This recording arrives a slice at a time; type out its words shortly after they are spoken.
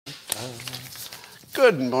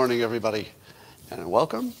Good morning, everybody, and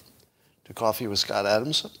welcome to Coffee with Scott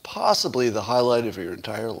Adams, possibly the highlight of your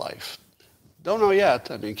entire life. Don't know yet.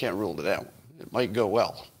 I mean, can't rule it out. It might go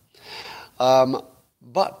well.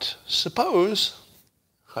 But suppose,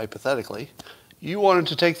 hypothetically, you wanted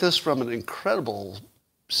to take this from an incredible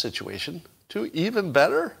situation to even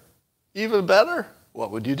better? Even better?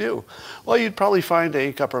 What would you do? Well, you'd probably find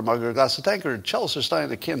a cup or mug or glass of tankard, chalice or stein,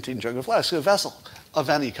 a canteen, jug or flask, a vessel of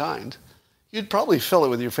any kind. You'd probably fill it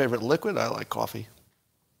with your favorite liquid. I like coffee.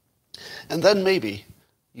 And then maybe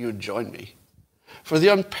you'd join me for the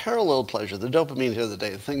unparalleled pleasure, the dopamine hit of the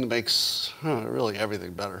day, the thing that makes really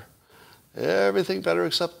everything better. Everything better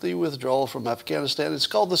except the withdrawal from Afghanistan. It's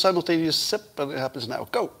called the simultaneous sip, and it happens now.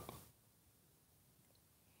 Go.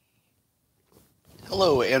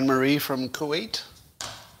 Hello, Anne-Marie from Kuwait.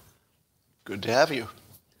 Good to have you.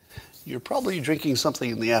 You're probably drinking something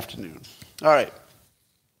in the afternoon. All right.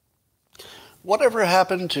 Whatever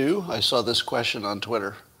happened to, I saw this question on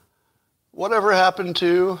Twitter, whatever happened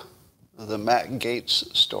to the Matt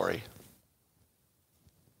Gaetz story?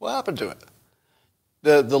 What happened to it?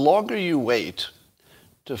 The longer you wait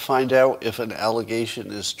to find out if an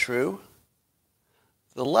allegation is true,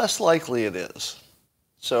 the less likely it is.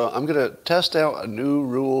 So I'm going to test out a new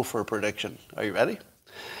rule for prediction. Are you ready?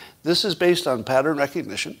 This is based on pattern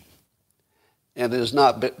recognition, and is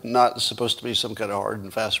not supposed to be some kind of hard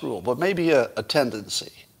and fast rule, but maybe a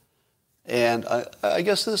tendency. And I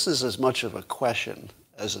guess this is as much of a question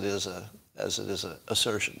as it is an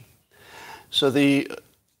assertion. So the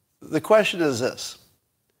question is this: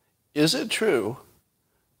 is it true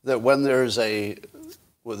that when there's a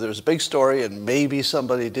big story and maybe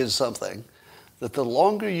somebody did something, that the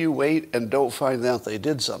longer you wait and don't find out they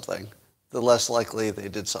did something, the less likely they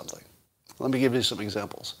did something? Let me give you some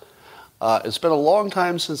examples. It's been a long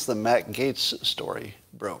time since the Matt Gaetz story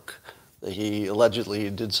broke, that he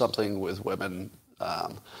allegedly did something with women,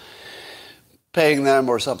 paying them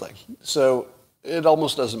or something. So it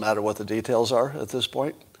almost doesn't matter what the details are at this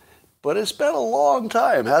point. But it's been a long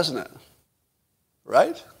time, hasn't it?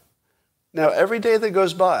 Right? Now, every day that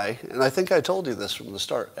goes by, and I think I told you this from the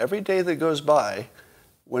start, every day that goes by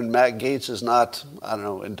when Matt Gaetz is not,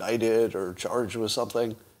 indicted or charged with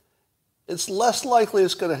something, it's less likely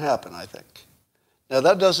it's going to happen, I think. Now,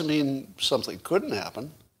 that doesn't mean something couldn't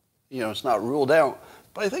happen. It's not ruled out.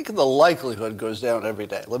 But I think the likelihood goes down every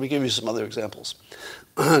day. Let me give you some other examples.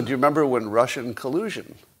 Do you remember when Russian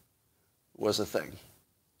collusion was a thing?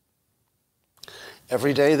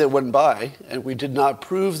 Every day that went by and we did not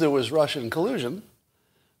prove there was Russian collusion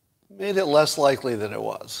made it less likely that it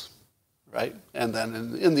was, right? And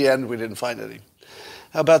then in the end, we didn't find any.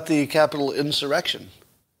 How about the Capitol insurrection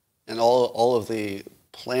and all of the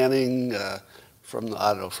planning from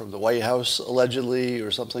the White House allegedly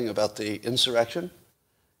or something about the insurrection?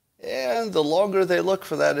 And the longer they look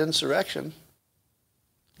for that insurrection,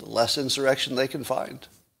 the less insurrection they can find.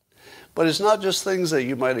 But it's not just things that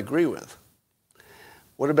you might agree with.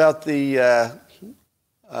 What about the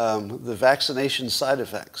vaccination side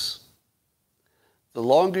effects? The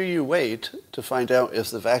longer you wait to find out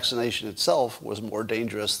if the vaccination itself was more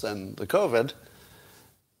dangerous than the COVID,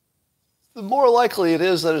 the more likely it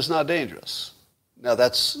is that it's not dangerous. Now,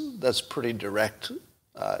 that's pretty direct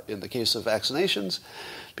in the case of vaccinations,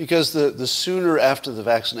 because the sooner after the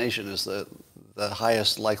vaccination is the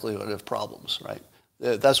highest likelihood of problems, right?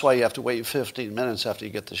 That's why you have to wait 15 minutes after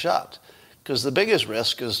you get the shot, because the biggest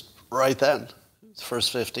risk is right then, the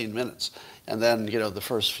first 15 minutes, and then, the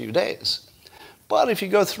first few days. But if you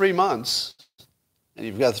go 3 months, and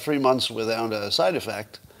you've got 3 months without a side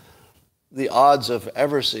effect, the odds of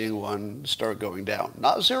ever seeing one start going down.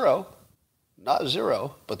 Not zero,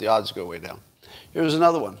 but the odds go way down. Here's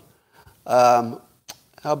another one. How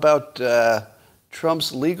about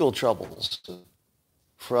Trump's legal troubles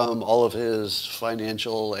from all of his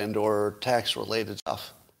financial and or tax-related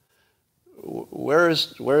stuff? Where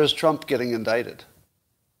is Trump getting indicted?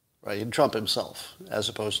 Right, Trump himself, as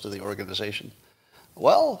opposed to the organization.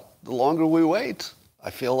 Well, the longer we wait,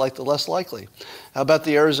 I feel like the less likely. How about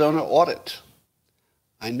the Arizona audit?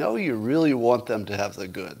 I know you really want them to have the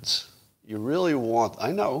goods. You really want,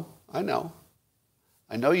 I know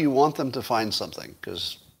you want them to find something,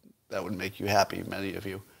 because that would make you happy, many of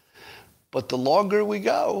you. But the longer we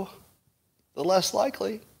go, the less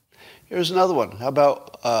likely. Here's another one. How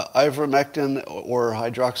about ivermectin or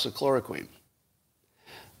hydroxychloroquine?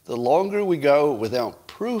 The longer we go without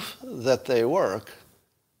proof that they work,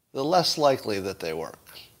 the less likely that they work,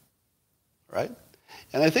 right?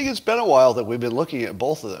 And I think it's been a while that we've been looking at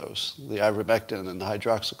both of those, the ivermectin and the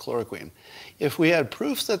hydroxychloroquine. If we had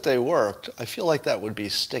proof that they worked, I feel like that would be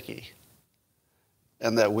sticky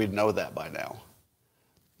and that we'd know that by now.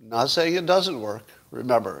 Not saying it doesn't work.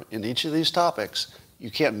 Remember, in each of these topics,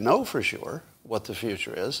 you can't know for sure what the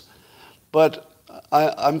future is, but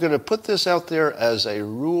I'm going to put this out there as a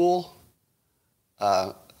rule.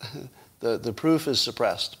 The proof is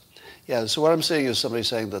suppressed. Yeah, so what I'm saying is somebody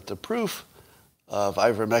saying that the proof of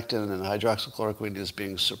ivermectin and hydroxychloroquine is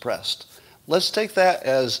being suppressed. Let's take that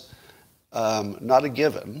as not a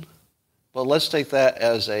given, but let's take that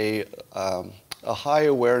as a high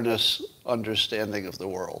awareness understanding of the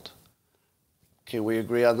world. Can we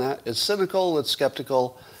agree on that? It's cynical, it's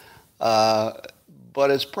skeptical, but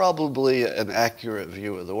it's probably an accurate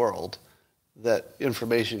view of the world that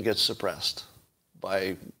information gets suppressed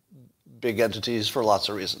by big entities for lots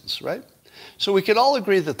of reasons, right? So we can all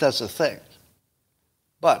agree that that's a thing.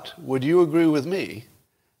 But would you agree with me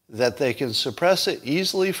that they can suppress it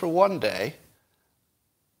easily for one day,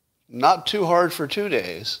 not too hard for 2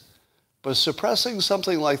 days, but suppressing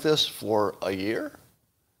something like this for a year,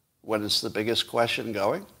 when it's the biggest question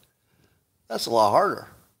going, that's a lot harder,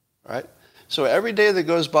 right? So every day that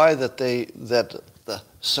goes by that the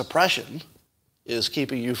suppression is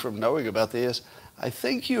keeping you from knowing about these, I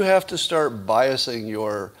think you have to start biasing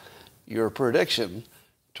your prediction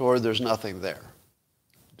toward there's nothing there.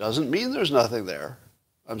 Doesn't mean there's nothing there.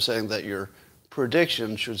 I'm saying that your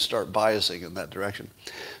prediction should start biasing in that direction.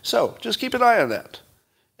 So just keep an eye on that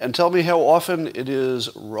and tell me how often it is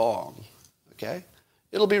wrong, okay?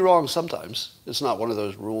 It'll be wrong sometimes. It's not one of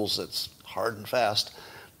those rules that's hard and fast.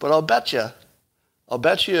 But I'll bet you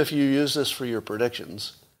if you use this for your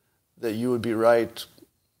predictions that you would be right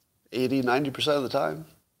 80, 90% of the time,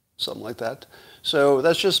 something like that. So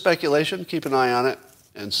that's just speculation. Keep an eye on it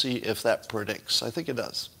and see if that predicts. I think it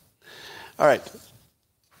does. All right.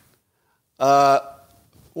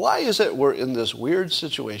 Why is it we're in this weird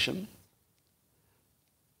situation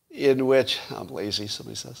in which, I'm lazy,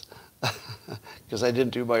 somebody says, because I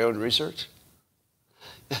didn't do my own research?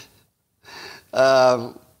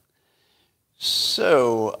 Why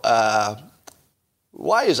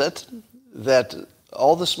is it that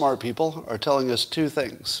all the smart people are telling us two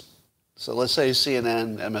things? So let's say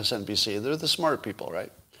CNN, MSNBC, they're the smart people,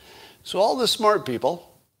 right? So all the smart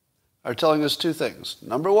people are telling us two things.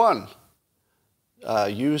 Number one,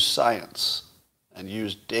 use science and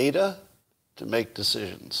use data to make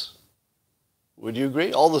decisions. Would you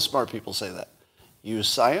agree? All the smart people say that. Use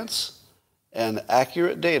science and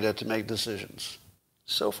accurate data to make decisions.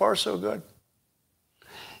 So far, so good.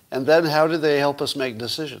 And then how do they help us make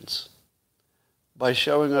decisions? By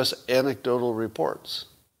showing us anecdotal reports.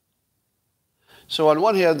 So on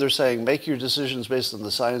one hand, they're saying, make your decisions based on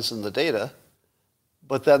the science and the data,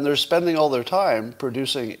 but then they're spending all their time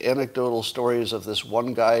producing anecdotal stories of this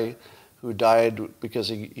one guy who died because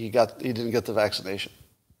he didn't get the vaccination.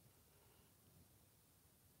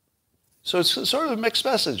 So it's sort of a mixed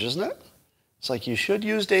message, isn't it? It's like you should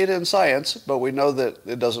use data and science, but we know that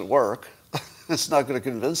it doesn't work. It's not going to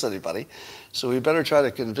convince anybody. So we better try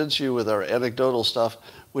to convince you with our anecdotal stuff,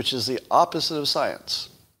 which is the opposite of science.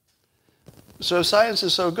 So if science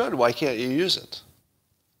is so good, why can't you use it?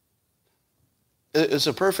 It's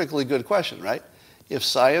a perfectly good question, right? If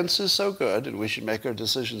science is so good and we should make our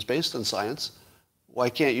decisions based on science, why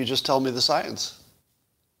can't you just tell me the science?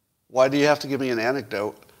 Why do you have to give me an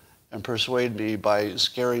anecdote and persuade me by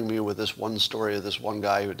scaring me with this one story of this one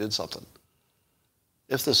guy who did something?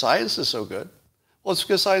 If the science is so good, well, it's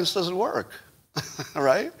because science doesn't work,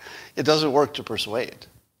 right? It doesn't work to persuade.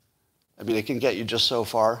 I mean, it can get you just so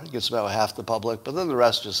far. It gets about half the public, but then the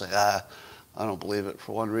rest just say, I don't believe it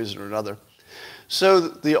for one reason or another. So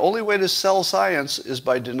the only way to sell science is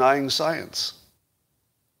by denying science,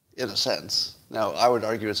 in a sense. Now, I would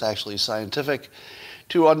argue it's actually scientific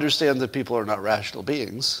to understand that people are not rational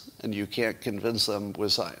beings, and you can't convince them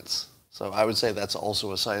with science. So I would say that's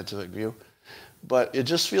also a scientific view. But it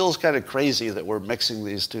just feels kind of crazy that we're mixing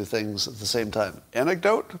these two things at the same time.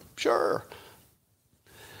 Anecdote? Sure.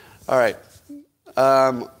 All right.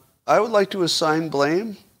 I would like to assign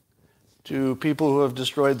blame to people who have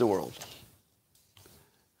destroyed the world.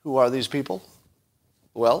 Who are these people?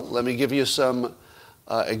 Well, let me give you some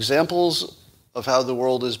examples of how the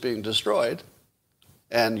world is being destroyed,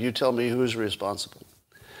 and you tell me who's responsible.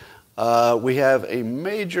 We have a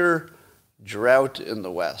major drought in the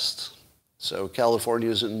West. So California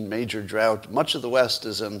is in major drought. Much of the West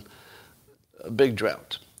is in a big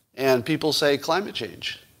drought. And people say climate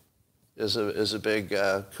change is a big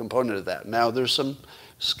component of that. Now, there's some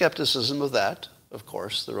skepticism of that, of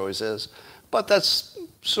course, there always is. But that's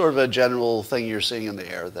sort of a general thing you're seeing in the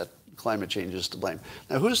air, that climate change is to blame.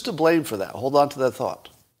 Now, who's to blame for that? Hold on to that thought.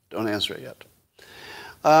 Don't answer it yet.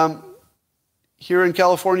 Here in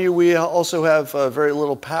California, we also have very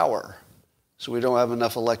little power, so we don't have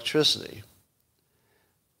enough electricity.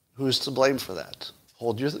 Who's to blame for that?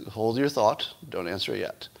 Hold your thought. Don't answer it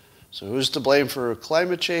yet. So who's to blame for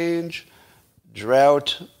climate change,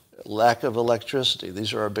 drought, lack of electricity?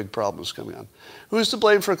 These are our big problems coming on. Who's to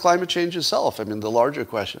blame for climate change itself? I mean, the larger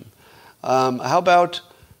question. How about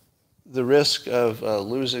the risk of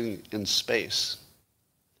losing in space?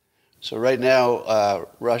 So right now,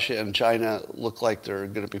 Russia and China look like they're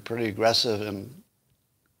going to be pretty aggressive in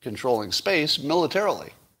controlling space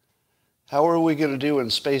militarily. How are we going to do in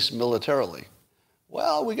space militarily?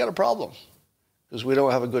 Well, we got a problem because we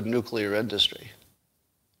don't have a good nuclear industry.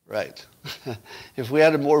 Right. If we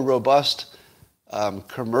had a more robust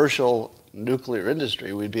commercial nuclear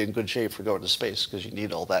industry, we'd be in good shape for going to space because you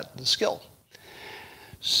need all that skill.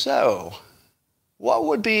 So, what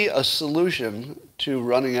would be a solution to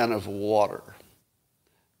running out of water?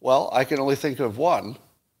 Well, I can only think of one,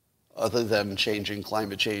 other than changing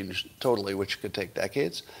climate change totally, which could take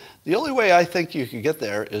decades. The only way I think you could get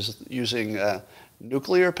there is using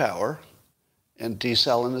nuclear power and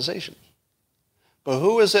desalinization. But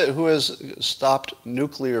who is it who has stopped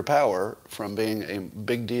nuclear power from being a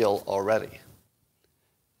big deal already?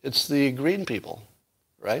 It's the green people,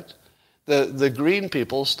 right? The green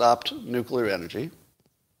people stopped nuclear energy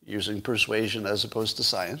using persuasion as opposed to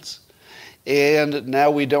science. And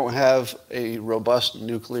now we don't have a robust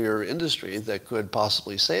nuclear industry that could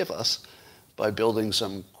possibly save us by building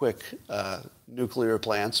some quick nuclear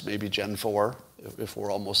plants, maybe Gen 4, if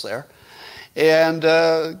we're almost there, and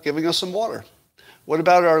giving us some water. What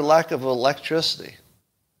about our lack of electricity?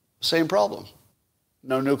 Same problem.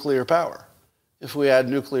 No nuclear power. If we had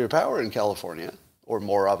nuclear power in California, or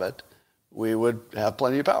more of it, we would have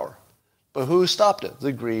plenty of power. But who stopped it?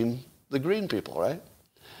 The green people, right?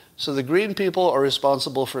 So the green people are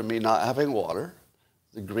responsible for me not having water.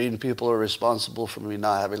 The green people are responsible for me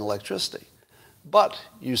not having electricity. But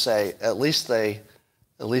you say, at least they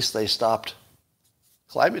stopped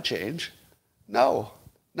climate change. No,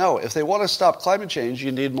 if they want to stop climate change,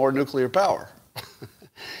 you need more nuclear power.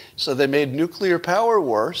 So they made nuclear power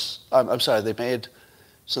worse. So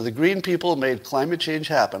the green people made climate change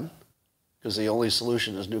happen, because the only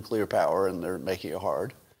solution is nuclear power, and they're making it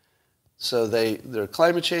hard. So they're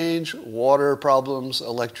climate change, water problems,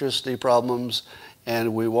 electricity problems,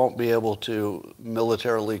 and we won't be able to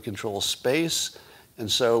militarily control space, and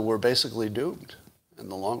so we're basically doomed in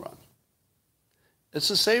the long run. It's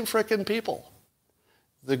the same frickin' people.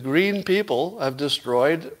 The green people have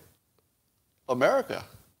destroyed America,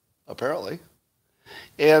 apparently.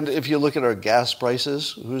 And if you look at our gas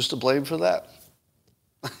prices, who's to blame for that?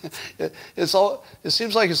 It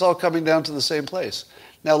seems like it's all coming down to the same place.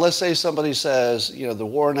 Now, let's say somebody says, the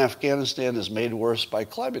war in Afghanistan is made worse by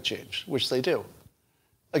climate change, which they do.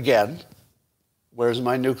 Again, where's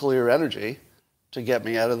my nuclear energy to get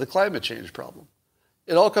me out of the climate change problem?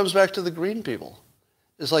 It all comes back to the green people.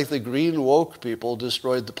 It's like the green woke people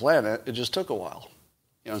destroyed the planet. It just took a while.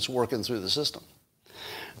 It's working through the system.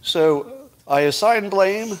 So I assign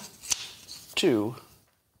blame to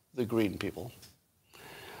the green people.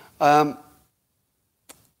 David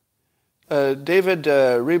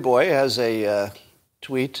Reboy has a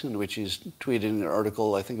tweet in which he's tweeting an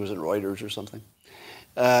article, I think it was in Reuters or something,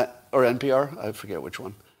 or NPR, I forget which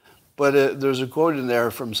one. But there's a quote in there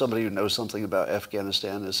from somebody who knows something about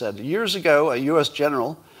Afghanistan that said, years ago, a U.S.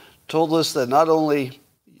 general told us that not only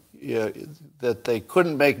that they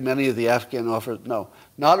couldn't make many of the Afghan officers,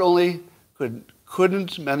 not only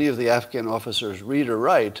couldn't many of the Afghan officers read or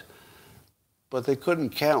write, but they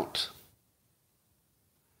couldn't count.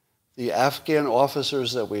 The Afghan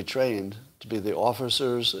officers that we trained to be the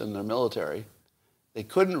officers in the military, they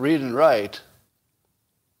couldn't read and write,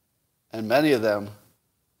 and many of them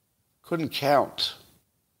couldn't count.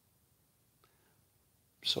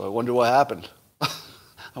 So I wonder what happened.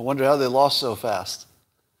 I wonder how they lost so fast.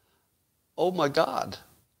 Oh my God.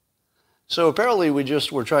 So apparently we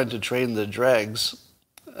just were trying to train the dregs,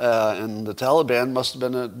 and the Taliban must have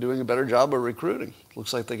been doing a better job of recruiting.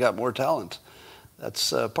 Looks like they got more talent.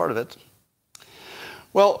 That's part of it.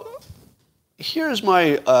 Well, here's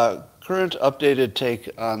my current updated take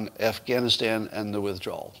on Afghanistan and the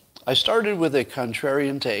withdrawal. I started with a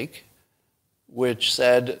contrarian take, which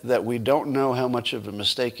said that we don't know how much of a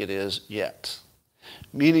mistake it is yet,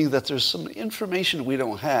 meaning that there's some information we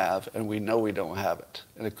don't have, and we know we don't have it,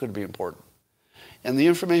 and it could be important. And the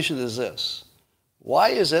information is this. Why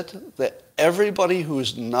is it that everybody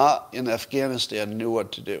who's not in Afghanistan knew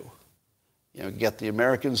what to do? Get the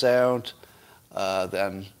Americans out,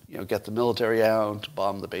 then get the military out,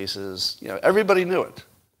 bomb the bases. Everybody knew it.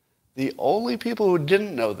 The only people who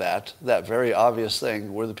didn't know that very obvious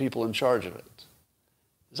thing, were the people in charge of it.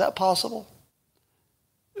 Is that possible?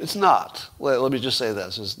 It's not. Let me just say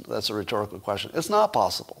this. That's a rhetorical question. It's not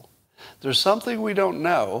possible. There's something we don't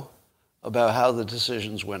know about how the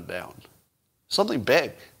decisions went down. Something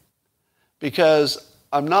big. Because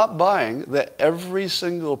I'm not buying that every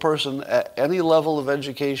single person at any level of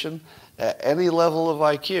education, at any level of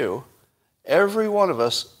IQ, every one of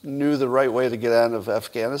us knew the right way to get out of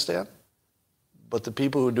Afghanistan, but the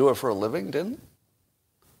people who do it for a living didn't.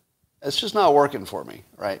 It's just not working for me,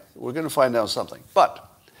 right? We're going to find out something. But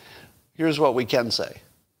here's what we can say.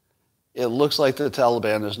 It looks like the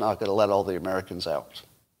Taliban is not going to let all the Americans out.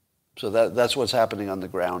 So that's what's happening on the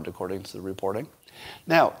ground, according to the reporting.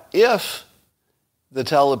 Now, if the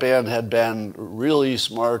Taliban had been really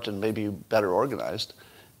smart and maybe better organized,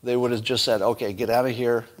 they would have just said, okay, get out of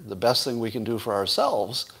here. The best thing we can do for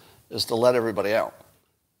ourselves is to let everybody out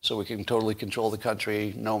so we can totally control the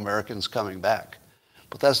country, no Americans coming back.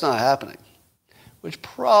 But that's not happening, which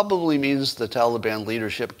probably means the Taliban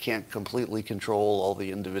leadership can't completely control all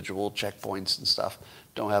the individual checkpoints and stuff,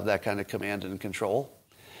 don't have that kind of command and control.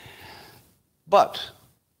 But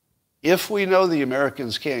if we know the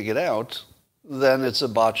Americans can't get out, then it's a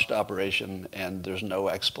botched operation and there's no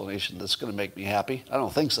explanation that's going to make me happy. I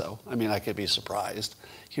don't think so. I mean, I could be surprised.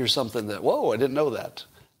 Here's something that, whoa, I didn't know that.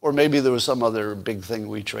 Or maybe there was some other big thing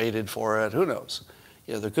we traded for it. Who knows?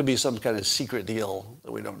 There could be some kind of secret deal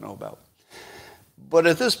that we don't know about. But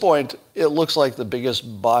at this point, it looks like the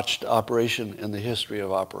biggest botched operation in the history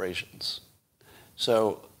of operations.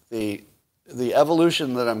 So the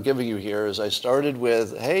evolution that I'm giving you here is I started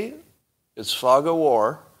with, hey, it's fog of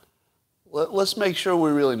war. Let's make sure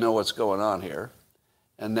we really know what's going on here.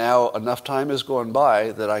 And now enough time has gone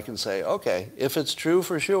by that I can say, okay, if it's true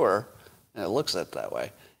for sure, and it looks that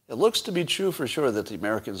way, it looks to be true for sure that the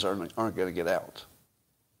Americans aren't going to get out,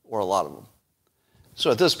 or a lot of them.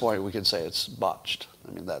 So at this point, we can say it's botched.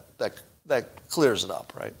 I mean, that clears it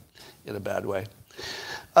up, right, in a bad way.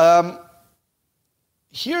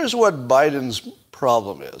 Here's what Biden's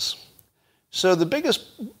problem is. So the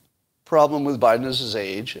biggest problem with Biden is his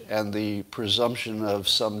age and the presumption of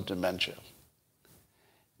some dementia.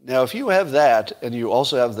 Now, if you have that and you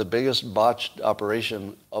also have the biggest botched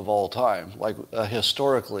operation of all time, like a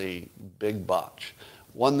historically big botch,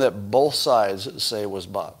 one that both sides say was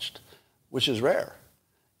botched, which is rare.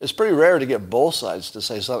 It's pretty rare to get both sides to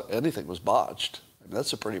say anything was botched. I mean,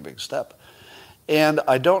 that's a pretty big step. And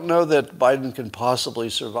I don't know that Biden can possibly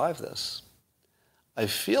survive this. I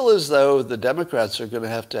feel as though the Democrats are going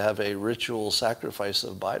to have a ritual sacrifice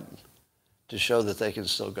of Biden to show that they can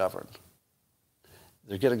still govern.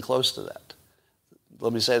 They're getting close to that.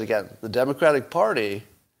 Let me say it again. The Democratic Party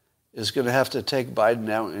is going to have to take Biden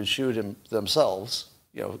out and shoot him themselves,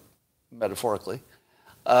 metaphorically,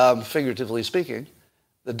 figuratively speaking.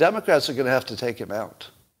 The Democrats are going to have to take him out.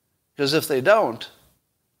 Because if they don't,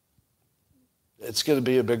 it's going to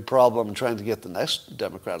be a big problem trying to get the next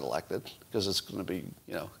Democrat elected, because it's going to be,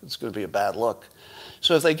 it's going to be a bad look.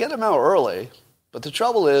 So if they get him out early, but the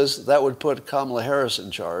trouble is that would put Kamala Harris in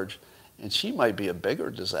charge, and she might be a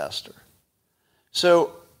bigger disaster.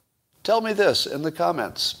 So tell me this in the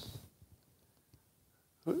comments.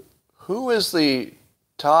 Who is the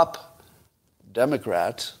top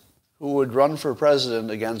Democrat who would run for president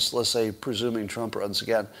against, let's say, presuming Trump runs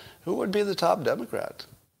again? Who would be the top Democrat?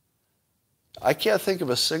 I can't think of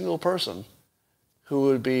a single person who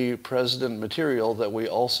would be president material that we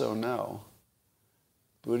also know.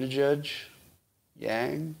 Buttigieg?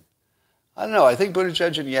 Yang? I don't know. I think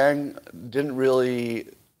Buttigieg and Yang didn't really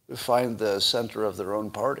find the center of their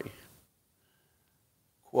own party.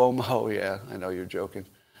 Cuomo, yeah, I know you're joking.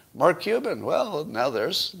 Mark Cuban, well, now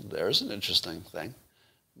there's an interesting thing.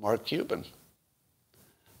 Mark Cuban.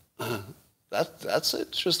 That's an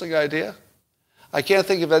interesting idea. I can't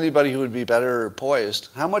think of anybody who would be better poised.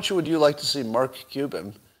 How much would you like to see Mark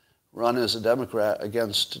Cuban run as a Democrat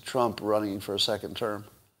against Trump running for a second term?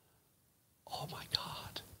 Oh, my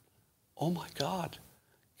God. Oh, my God.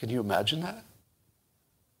 Can you imagine that?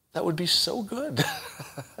 That would be so good.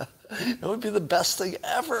 It would be the best thing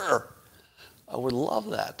ever. I would love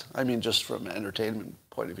that. I mean, just from an entertainment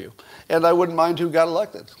point of view. And I wouldn't mind who got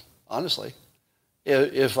elected, honestly.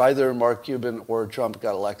 If either Mark Cuban or Trump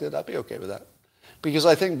got elected, I'd be okay with that. Because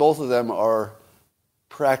I think both of them are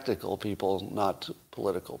practical people, not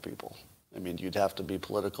political people. I mean, you'd have to be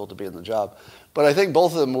political to be in the job. But I think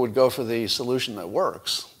both of them would go for the solution that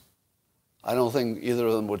works. I don't think either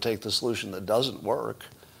of them would take the solution that doesn't work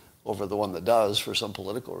over the one that does for some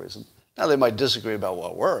political reason. Now, they might disagree about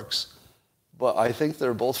what works, but I think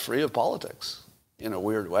they're both free of politics in a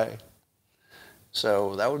weird way.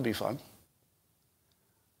 So that would be fun.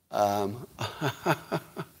 Yeah,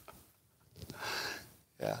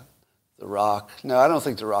 The Rock. No, I don't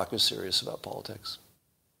think The Rock is serious about politics.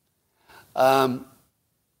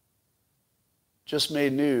 Just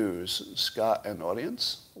made news, Scott and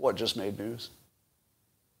audience. What just made news?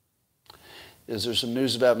 Is there some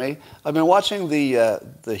news about me? I've been watching the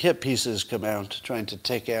hit pieces come out, trying to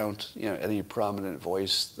take out any prominent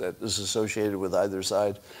voice that is associated with either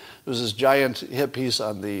side. There was this giant hit piece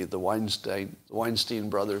on the Weinstein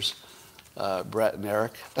brothers, Brett and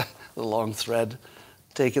Eric, the long thread,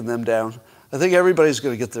 taking them down. I think everybody's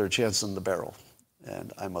going to get their chance in the barrel,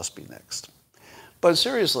 and I must be next. But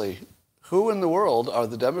seriously, who in the world are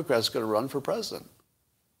the Democrats going to run for president?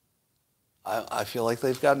 I feel like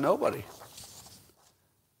they've got nobody.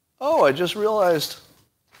 Oh, I just realized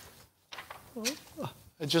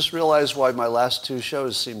why my last two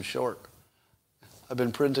shows seem short. I've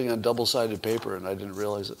been printing on double-sided paper and I didn't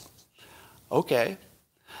realize it. Okay.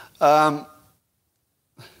 So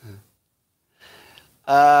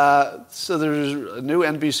there's a new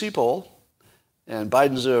NBC poll, and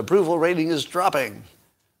Biden's approval rating is dropping.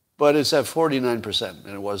 But it's at 49%,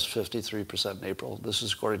 and it was 53% in April. This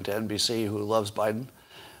is according to NBC, who loves Biden.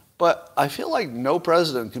 But I feel like no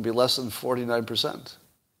president can be less than 49%.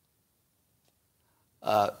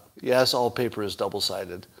 Yes, all paper is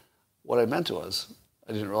double-sided. What I meant was,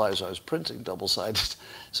 I didn't realize I was printing double-sided.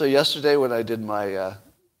 So yesterday when I did my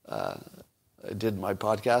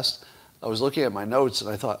podcast, I was looking at my notes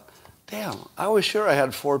and I thought, damn, I was sure I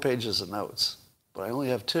had 4 pages of notes, but I only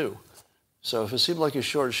have 2. So if it seemed like a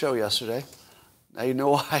short show yesterday, now you know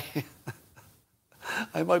why.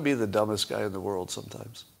 I might be the dumbest guy in the world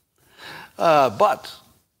sometimes. But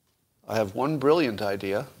I have one brilliant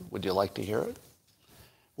idea. Would you like to hear it?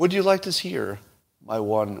 Would you like to hear my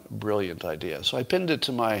one brilliant idea? So I pinned it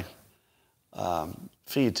to my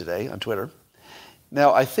feed today on Twitter.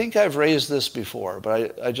 Now, I think I've raised this before,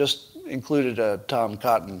 but I just included a Tom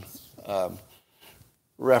Cotton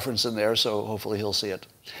reference in there, so hopefully he'll see it.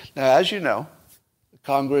 Now, as you know,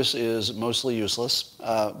 Congress is mostly useless,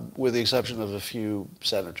 with the exception of a few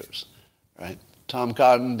senators, right? Tom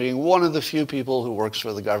Cotton being one of the few people who works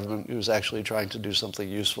for the government who's actually trying to do something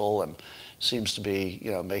useful and seems to be,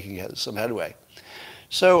 making some headway.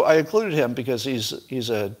 So I included him because he's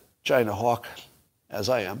a China hawk, as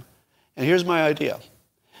I am. And here's my idea.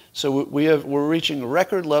 So we're reaching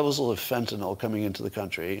record levels of fentanyl coming into the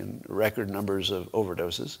country and record numbers of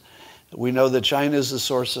overdoses. We know that China is the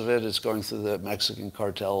source of it. It's going through the Mexican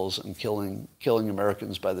cartels and killing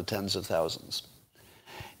Americans by the tens of thousands.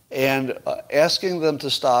 And asking them to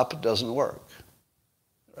stop doesn't work,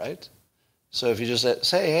 right? So if you just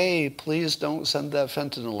say, hey, please don't send that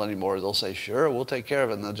fentanyl anymore, they'll say, sure, we'll take care of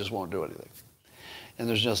it, and they just won't do anything. And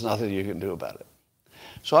there's just nothing you can do about it.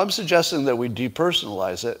 So I'm suggesting that we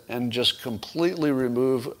depersonalize it and just completely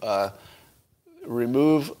remove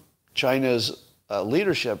China's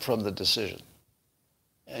leadership from the decision.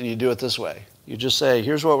 And you do it this way. You just say,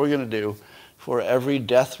 here's what we're going to do for every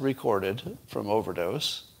death recorded from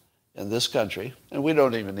overdose in this country, and we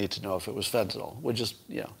don't even need to know if it was fentanyl. We just,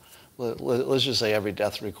 let's just say every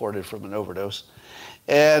death recorded from an overdose.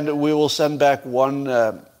 And we will send back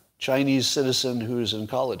one Chinese citizen who's in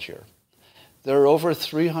college here. There are over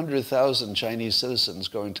 300,000 Chinese citizens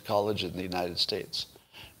going to college in the United States.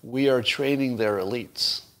 We are training their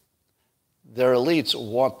elites. Their elites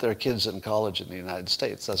want their kids in college in the United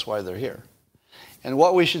States. That's why they're here. And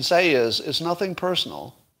what we should say is, it's nothing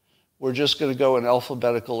personal. We're just going to go in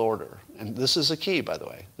alphabetical order. And this is a key, by the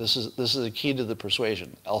way. This is a key to the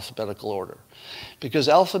persuasion, alphabetical order. Because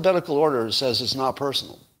alphabetical order says it's not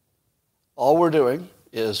personal. All we're doing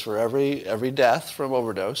is for every death from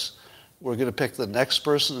overdose, we're going to pick the next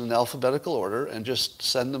person in alphabetical order and just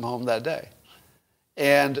send them home that day.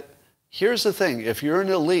 And here's the thing. If you're an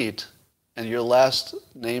elite and your last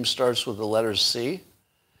name starts with the letter C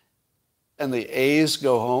and the A's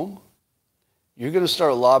go home, you're going to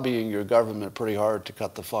start lobbying your government pretty hard to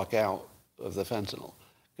cut the fuck out of the fentanyl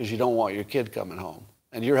because you don't want your kid coming home.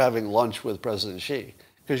 And you're having lunch with President Xi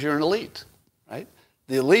because you're an elite, right?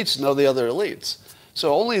 The elites know the other elites.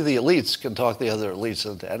 So only the elites can talk the other elites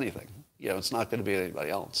into anything. It's not going to be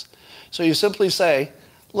anybody else. So you simply say,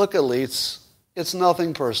 look, elites, it's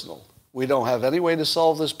nothing personal. We don't have any way to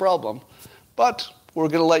solve this problem, but we're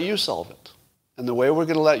going to let you solve it. And the way we're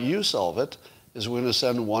going to let you solve it is we're going to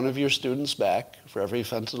send one of your students back for every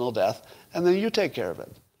fentanyl death, and then you take care of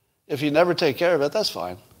it. If you never take care of it, that's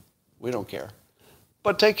fine. We don't care.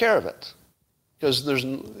 But take care of it, because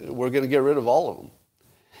we're going to get rid of all of them.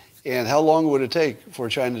 And how long would it take for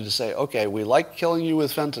China to say, okay, we like killing you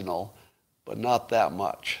with fentanyl, but not that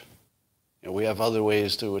much. We have other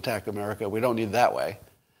ways to attack America. We don't need that way.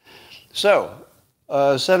 So,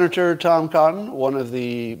 Senator Tom Cotton, one of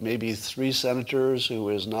the maybe 3 senators who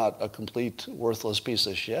is not a complete worthless piece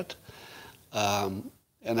of shit, and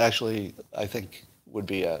actually I think would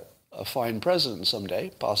be a fine president someday,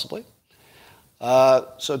 possibly.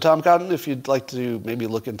 So Tom Cotton, if you'd like to maybe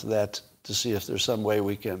look into that to see if there's some way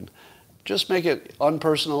we can just make it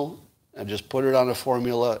unpersonal and just put it on a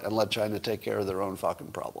formula and let China take care of their own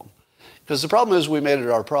fucking problem. Because the problem is we made it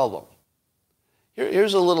our problem.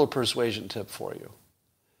 Here's a little persuasion tip for you.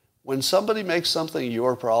 When somebody makes something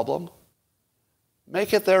your problem,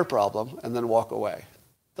 make it their problem and then walk away.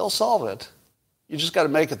 They'll solve it. You just got to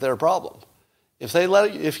make it their problem. If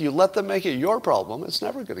you let them make it your problem, it's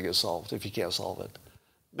never going to get solved if you can't solve it.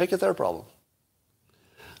 Make it their problem.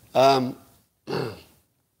 All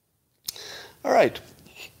right.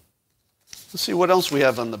 Let's see what else we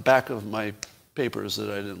have on the back of my papers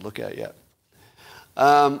that I didn't look at yet.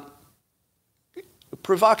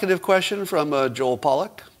 Provocative question from Joel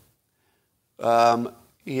Pollack.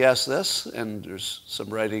 He asked this, and there's some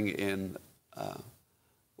writing in,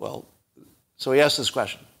 so he asked this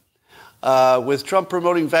question. With Trump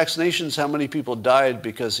promoting vaccinations, how many people died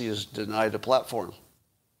because he is denied a platform?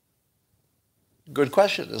 Good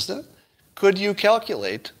question, isn't it? Could you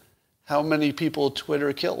calculate how many people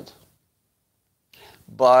Twitter killed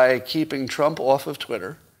by keeping Trump off of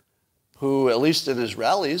Twitter, who, at least in his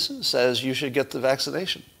rallies, says you should get the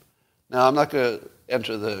vaccination? Now, I'm not going to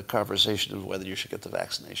enter the conversation of whether you should get the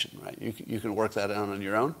vaccination, right? You can work that out on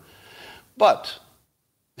your own. But,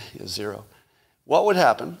 0. What would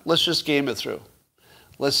happen? Let's just game it through.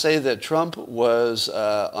 Let's say that Trump was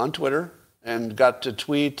on Twitter and got to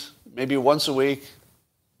tweet maybe once a week.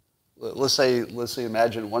 Let's say,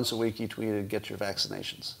 imagine once a week he tweeted, get your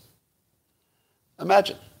vaccinations.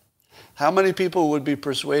 Imagine. How many people would be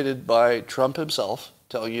persuaded by Trump himself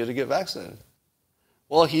telling you to get vaccinated?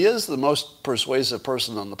 Well, he is the most persuasive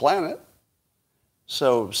person on the planet.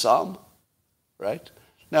 So some, right?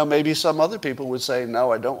 Now, maybe some other people would say,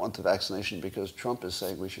 no, I don't want the vaccination because Trump is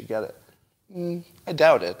saying we should get it. I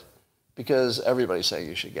doubt it, because everybody's saying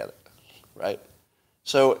you should get it, right?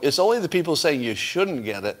 So it's only the people saying you shouldn't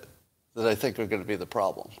get it that I think are going to be the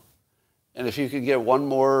problem. And if you could get one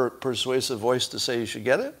more persuasive voice to say you should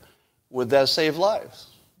get it, would that save lives?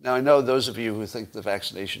 Now, I know those of you who think the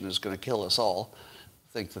vaccination is going to kill us all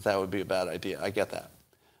think that that would be a bad idea. I get that.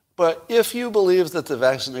 But if you believe that the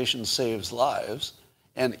vaccination saves lives,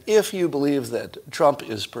 and if you believe that Trump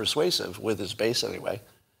is persuasive, with his base anyway,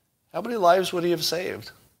 how many lives would he have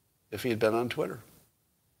saved if he had been on Twitter?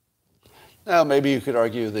 Now, maybe you could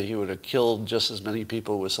argue that he would have killed just as many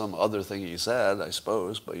people with some other thing he said, I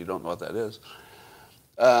suppose, but you don't know what that is.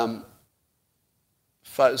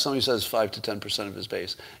 Somebody says 5 to 10% of his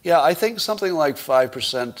base. Yeah, I think something like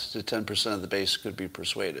 5% to 10% of the base could be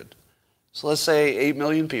persuaded. So let's say 8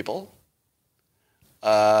 million people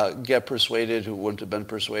get persuaded who wouldn't have been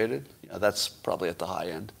persuaded. Yeah, that's probably at the high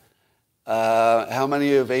end. How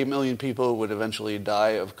many of 8 million people would eventually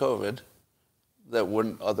die of COVID that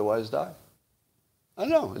wouldn't otherwise die? I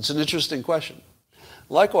don't know. It's an interesting question.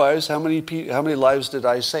 Likewise, how many lives did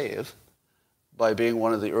I save by being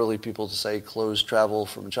one of the early people to say close travel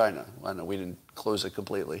from China? I know we didn't close it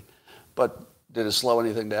completely. But did it slow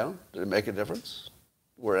anything down? Did it make a difference?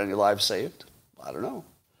 Were any lives saved? I don't know.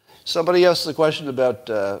 Somebody asked the question about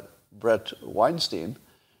Brett Weinstein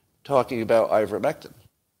talking about ivermectin.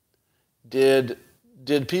 Did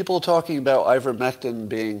people talking about ivermectin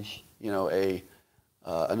being,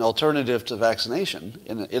 an alternative to vaccination,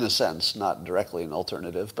 in a sense, not directly an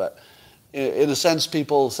alternative, but in a sense,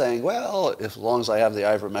 people saying, well, as long as I have the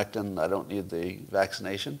ivermectin, I don't need the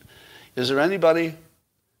vaccination. Is there anybody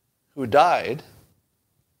who died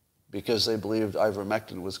because they believed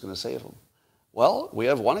ivermectin was going to save them? Well, we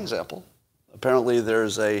have one example. Apparently there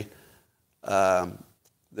was a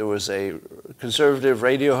conservative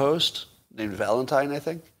radio host named Valentine, I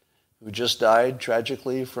think, who just died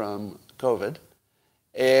tragically from COVID,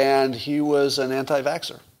 and he was an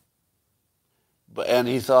anti-vaxxer. And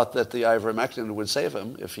he thought that the ivermectin would save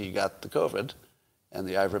him if he got the COVID, and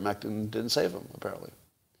the ivermectin didn't save him, apparently.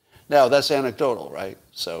 Now, that's anecdotal, right?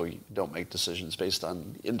 So you don't make decisions based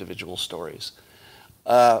on individual stories.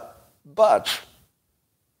 But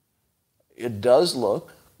it does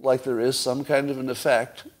look like there is some kind of an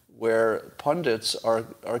effect where pundits are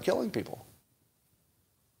killing people.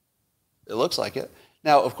 It looks like it.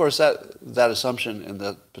 Now, of course, that assumption in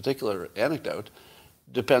that particular anecdote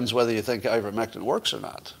depends whether you think ivermectin works or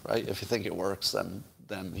not, right? If you think it works, then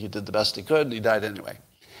he did the best he could and he died anyway.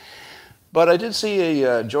 But I did see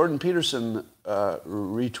a Jordan Peterson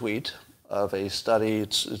retweet of a study.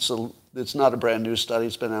 It's not a brand new study.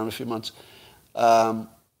 It's been out a few months.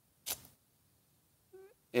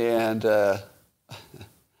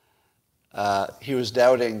 He was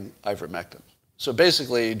doubting ivermectin. So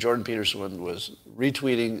basically, Jordan Peterson was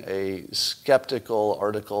retweeting a skeptical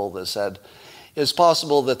article that said, it's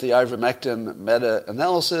possible that the ivermectin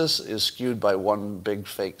meta-analysis is skewed by one big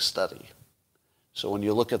fake study. So when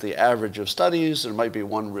you look at the average of studies, there might be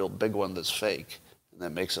one real big one that's fake, and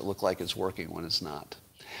that makes it look like it's working when it's not.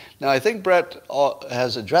 Now, I think Brett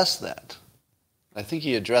has addressed that. I think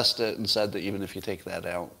he addressed it and said that even if you take that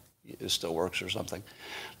out, it still works or something.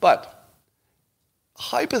 But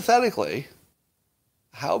hypothetically,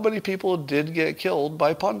 how many people did get killed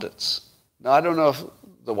by pundits? Now, I don't know if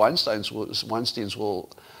the Weinsteins will, is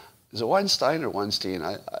it Weinstein or Weinstein?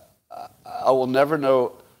 I will never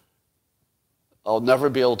know. I'll never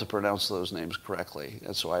be able to pronounce those names correctly,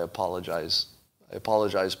 and so I apologize. I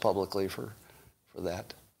apologize publicly for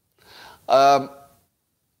that.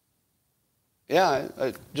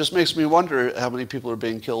 It just makes me wonder how many people are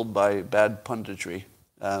being killed by bad punditry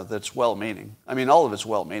that's well-meaning. I mean, all of it's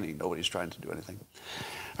well-meaning. Nobody's trying to do anything.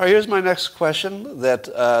 All right, here's my next question.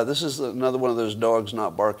 This is another one of those dogs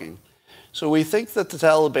not barking. So we think that the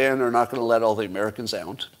Taliban are not going to let all the Americans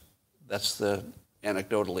out. That's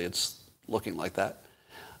anecdotally, it's looking like that.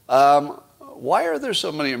 Why are there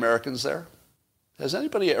so many Americans there? Has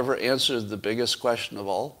anybody ever answered the biggest question of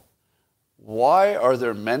all? Why are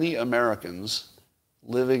there many Americans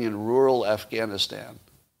living in rural Afghanistan?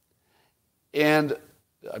 And,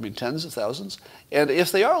 I mean, tens of thousands. And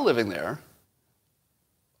if they are living there,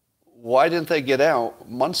 why didn't they get out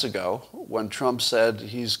months ago when Trump said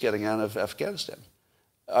he's getting out of Afghanistan?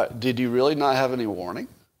 Did he really not have any warning?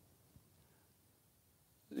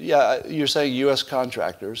 Yeah, you're saying U.S.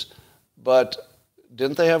 contractors, but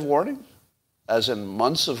didn't they have warning? As in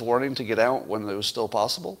months of warning to get out when it was still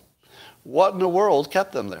possible? What in the world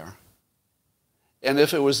kept them there? And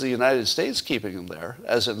if it was the United States keeping them there,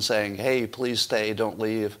 as in saying, hey, please stay, don't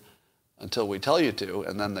leave until we tell you to,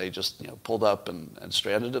 and then they just pulled up and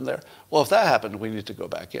stranded them there, well, if that happened, we need to go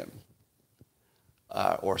back in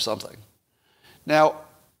or something. Now,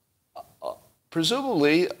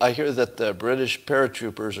 presumably, I hear that the British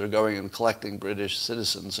paratroopers are going and collecting British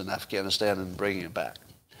citizens in Afghanistan and bringing them back.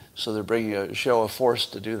 So they're bringing a show of force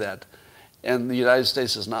to do that. And the United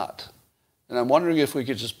States is not. And I'm wondering if we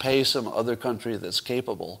could just pay some other country that's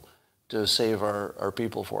capable to save our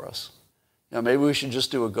people for us. Maybe we should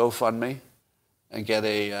just do a GoFundMe and get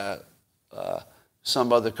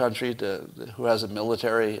some other country who has a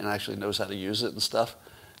military and actually knows how to use it and stuff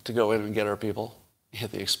to go in and get our people,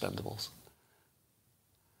 get the expendables.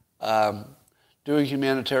 Doing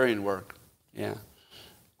humanitarian work, yeah.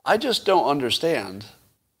 I just don't understand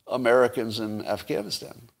Americans in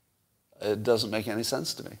Afghanistan. It doesn't make any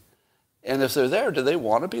sense to me. And if they're there, do they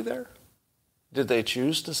want to be there? Did they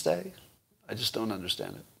choose to stay? I just don't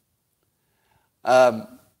understand it.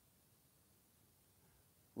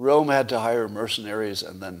 Rome had to hire mercenaries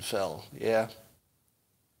and then fell. Yeah.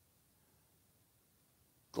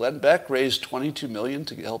 Glenn Beck raised $22 million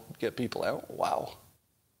to help get people out. Wow.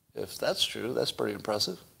 If that's true, that's pretty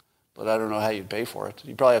impressive. But I don't know how you'd pay for it.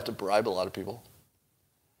 You'd probably have to bribe a lot of people.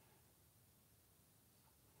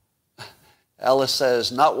 Alice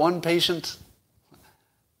says, not one patient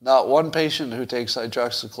who takes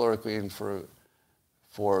hydroxychloroquine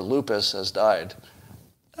for lupus has died.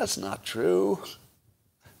 That's not true.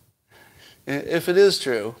 If it is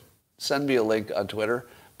true, send me a link on Twitter.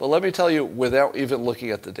 But let me tell you, without even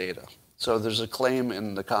looking at the data. So there's a claim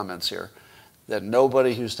in the comments here that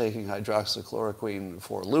nobody who's taking hydroxychloroquine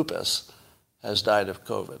for lupus has died of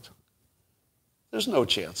COVID. There's no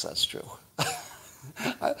chance that's true.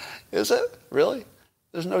 Is it? Really?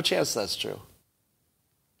 There's no chance that's true.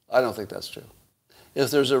 I don't think that's true.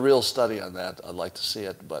 If there's a real study on that, I'd like to see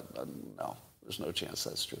it, but no, there's no chance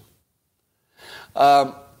that's true.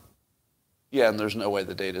 Yeah, and there's no way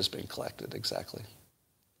the data is being collected exactly.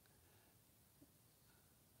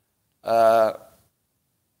 All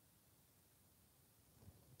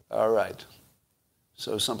right.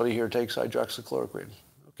 So somebody here takes hydroxychloroquine.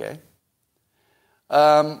 Okay.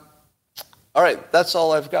 All right, that's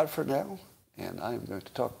all I've got for now, and I'm going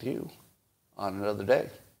to talk to you on another day.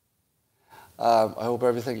 I hope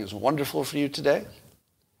everything is wonderful for you today,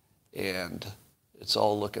 and it's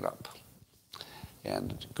all looking up.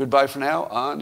 And goodbye for now on